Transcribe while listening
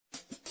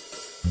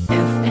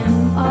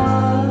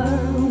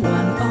FMR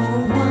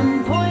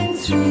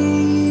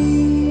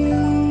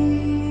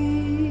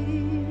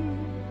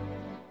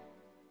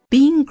 101.3.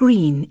 Being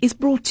Green is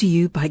brought to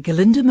you by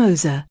Galinda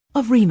Moser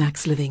of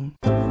Remax Living.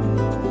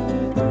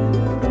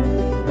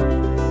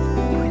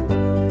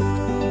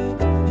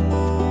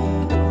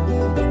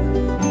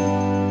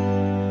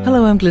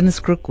 Hello, I'm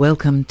Glynis Crook.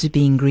 Welcome to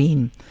Being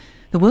Green.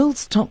 The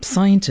world's top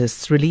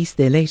scientists released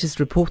their latest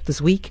report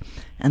this week,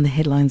 and the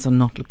headlines are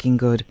not looking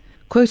good.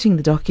 Quoting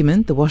the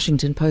document, the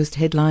Washington Post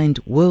headlined,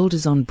 "World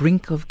is on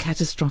brink of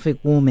catastrophic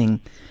warming."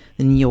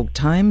 The New York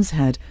Times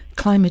had,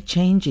 "Climate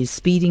change is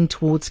speeding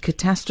towards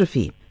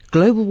catastrophe."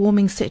 "Global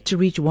warming set to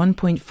reach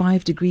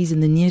 1.5 degrees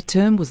in the near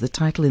term" was the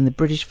title in the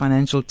British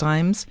Financial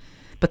Times.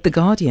 But The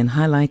Guardian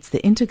highlights the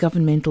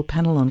Intergovernmental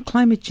Panel on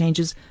Climate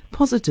Change's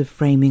positive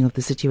framing of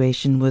the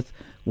situation with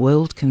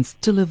 "World can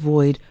still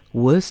avoid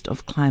worst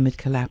of climate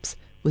collapse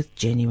with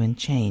genuine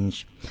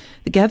change."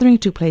 The gathering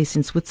took place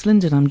in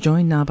Switzerland, and I'm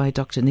joined now by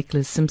Dr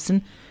Nicolas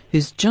Simpson,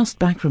 who's just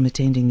back from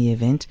attending the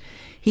event.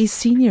 He's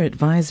Senior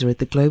Advisor at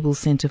the Global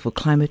Centre for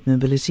Climate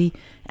Mobility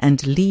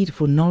and Lead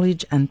for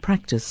Knowledge and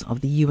Practice of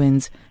the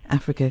UN's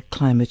Africa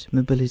Climate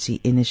Mobility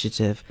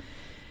Initiative.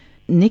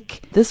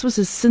 Nick, this was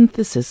a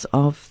synthesis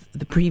of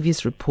the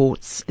previous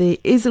reports. There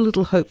is a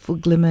little hopeful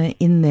glimmer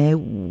in there.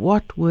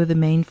 What were the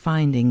main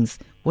findings?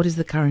 What is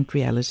the current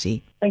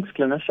reality? Thanks,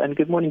 Glynis, and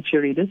good morning to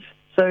your readers.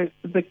 So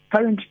the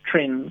current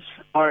trends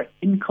are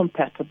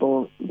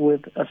incompatible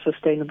with a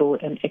sustainable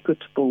and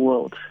equitable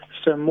world.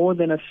 So more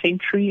than a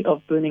century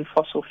of burning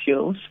fossil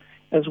fuels,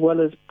 as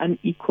well as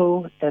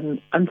unequal and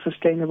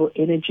unsustainable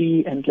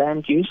energy and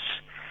land use,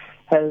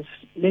 has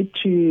led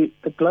to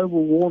a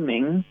global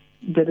warming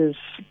that is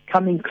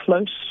coming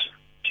close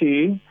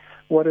to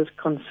what is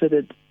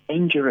considered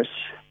dangerous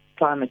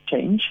climate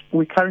change.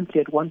 We're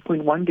currently at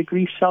 1.1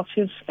 degrees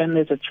Celsius, and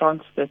there's a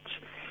chance that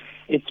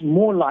it's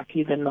more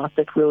likely than not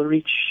that we'll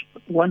reach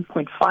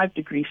 1.5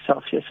 degrees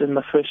Celsius in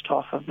the first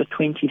half of the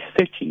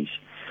 2030s.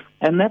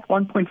 And that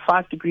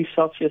 1.5 degrees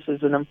Celsius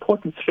is an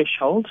important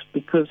threshold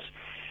because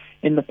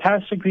in the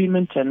Paris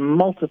Agreement and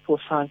multiple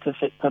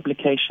scientific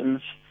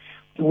publications,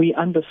 we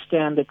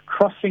understand that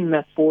crossing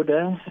that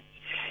border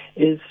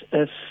is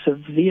a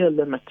severe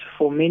limit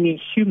for many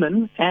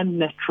human and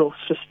natural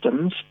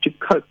systems to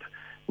cope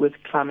with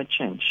climate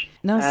change.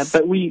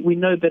 But we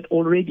know that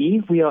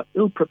already we are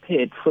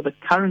ill-prepared for the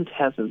current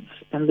hazards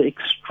and the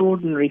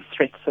extraordinary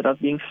threats that are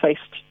being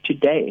faced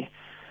today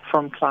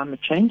from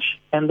climate change,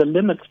 and the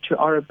limits to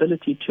our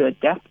ability to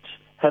adapt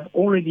have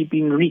already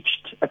been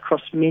reached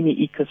across many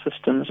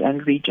ecosystems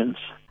and regions.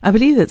 I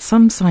believe that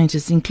some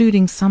scientists,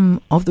 including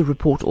some of the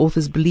report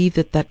authors, believe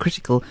that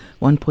critical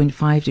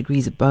 1.5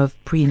 degrees above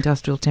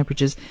pre-industrial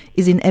temperatures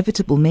is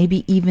inevitable,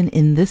 maybe even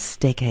in this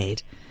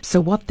decade. So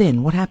what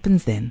then? What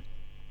happens then?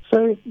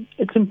 So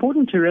it's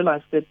important to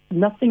realize that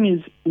nothing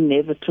is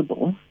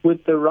inevitable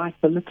with the right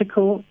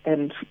political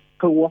and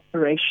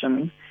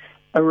cooperation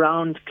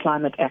around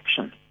climate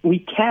action. We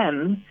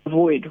can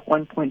avoid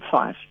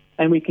 1.5,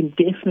 and we can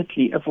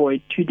definitely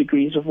avoid 2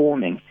 degrees of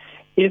warming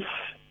if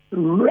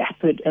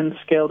rapid and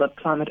scaled-up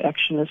climate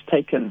action is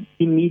taken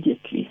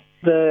immediately.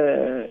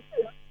 The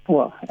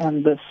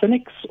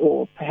cynics,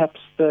 or perhaps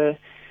those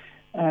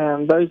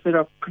that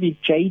are pretty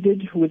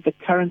jaded with the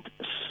current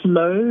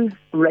slow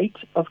rate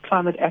of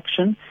climate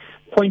action,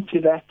 point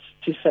to that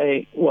to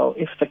say, well,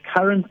 if the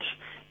current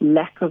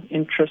lack of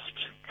interest,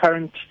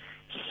 current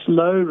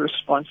slow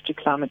response to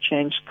climate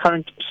change,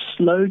 current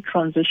slow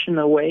transition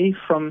away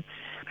from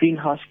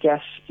greenhouse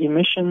gas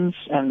emissions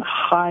and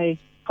high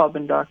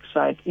carbon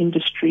dioxide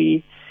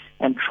industry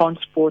and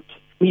transport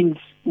means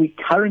we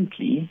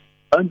currently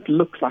don't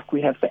look like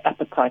we have the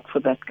appetite for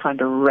that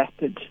kind of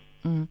rapid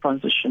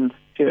transition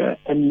to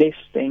a less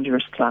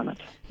dangerous climate.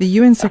 The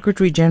UN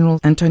Secretary General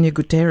Antonio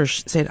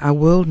Guterres said our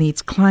world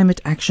needs climate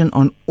action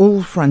on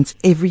all fronts,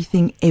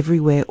 everything,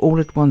 everywhere, all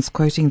at once,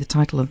 quoting the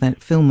title of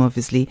that film,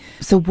 obviously.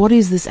 So what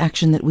is this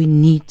action that we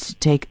need to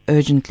take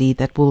urgently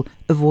that will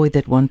avoid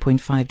that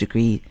 1.5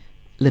 degree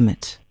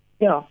limit?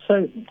 Yeah,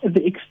 so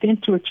the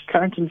extent to which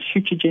current and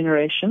future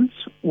generations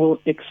will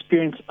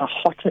experience a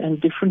hotter and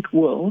different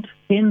world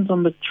depends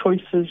on the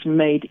choices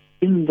made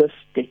in this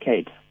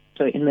decade.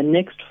 So in the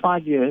next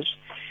 5 years,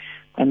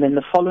 and then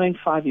the following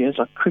 5 years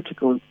are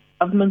critical.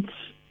 Governments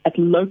at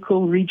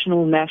local,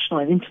 regional, national,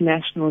 and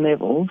international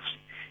levels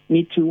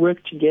need to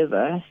work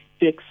together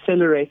to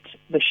accelerate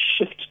the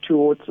shift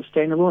towards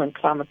sustainable and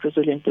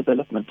climate-resilient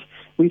development.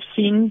 We've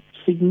seen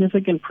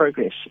significant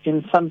progress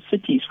in some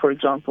cities, for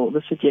example,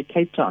 the city of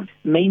Cape Town,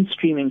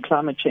 mainstreaming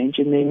climate change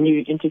in their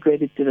new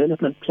integrated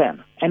development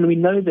plan. And we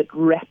know that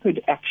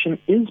rapid action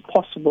is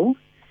possible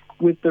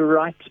with the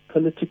right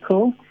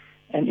political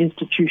and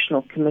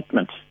institutional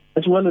commitment,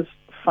 as well as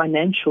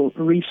financial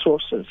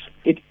resources.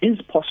 It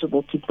is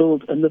possible to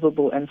build a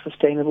livable and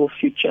sustainable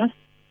future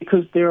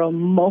because there are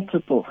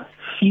multiple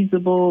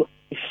feasible,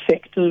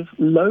 effective,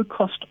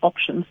 low-cost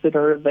options that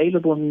are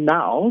available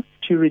now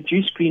to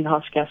reduce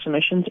greenhouse gas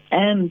emissions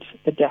and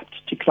adapt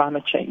to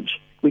climate change.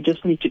 We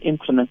just need to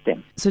implement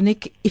them. So,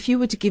 Nick, if you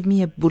were to give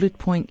me a bullet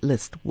point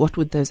list, what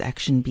would those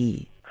actions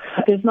be?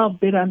 There's now a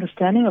better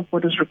understanding of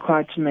what is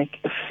required to make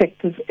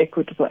effective,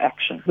 equitable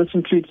action. This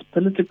includes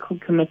political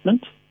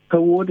commitment,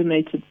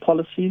 coordinated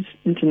policies,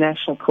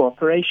 international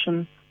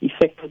cooperation,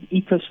 effective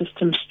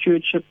ecosystem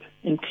stewardship,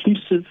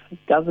 inclusive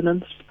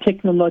governance,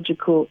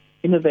 technological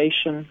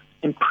innovation,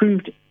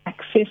 improved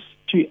access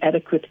to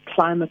adequate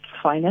climate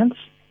finance,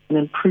 and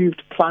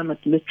improved climate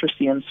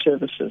literacy and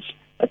services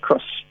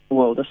across the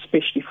world,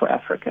 especially for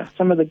Africa.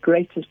 Some of the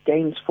greatest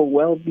gains for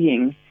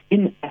well-being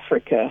in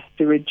Africa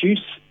to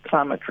reduce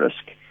climate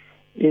risk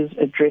is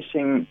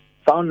addressing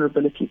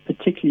vulnerability,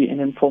 particularly in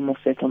informal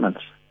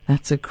settlements.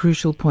 That's a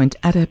crucial point.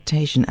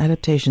 Adaptation,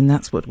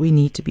 that's what we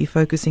need to be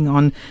focusing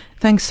on.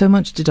 Thanks so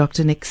much to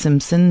Dr. Nick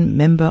Simpson,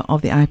 member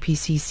of the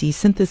IPCC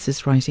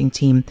Synthesis Writing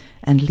Team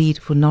and lead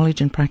for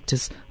knowledge and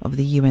practice of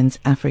the UN's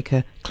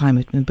Africa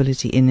Climate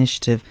Mobility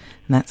Initiative.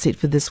 And that's it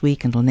for this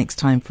week. Until next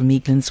time, from me,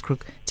 Glynis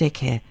Crook, take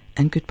care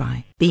and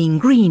goodbye. Being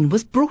Green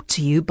was brought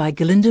to you by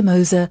Galinda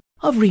Moser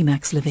of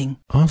Remax Living.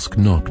 Ask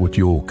not what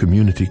your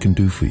community can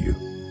do for you.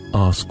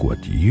 Ask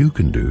what you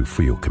can do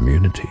for your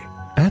community.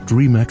 At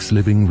Remax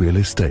Living Real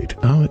Estate,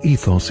 our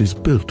ethos is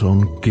built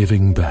on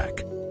giving back.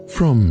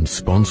 From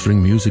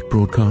sponsoring music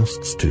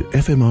broadcasts to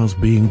FMR's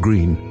Being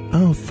Green,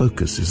 our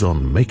focus is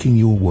on making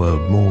your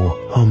world more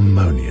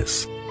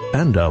harmonious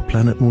and our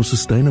planet more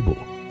sustainable.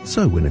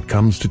 So when it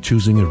comes to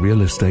choosing a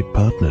real estate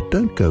partner,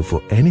 don't go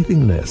for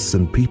anything less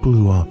than people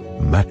who are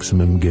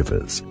maximum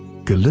givers.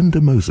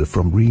 Galinda Moser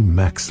from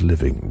Remax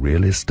Living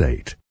Real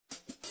Estate.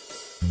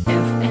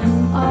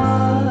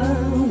 FMR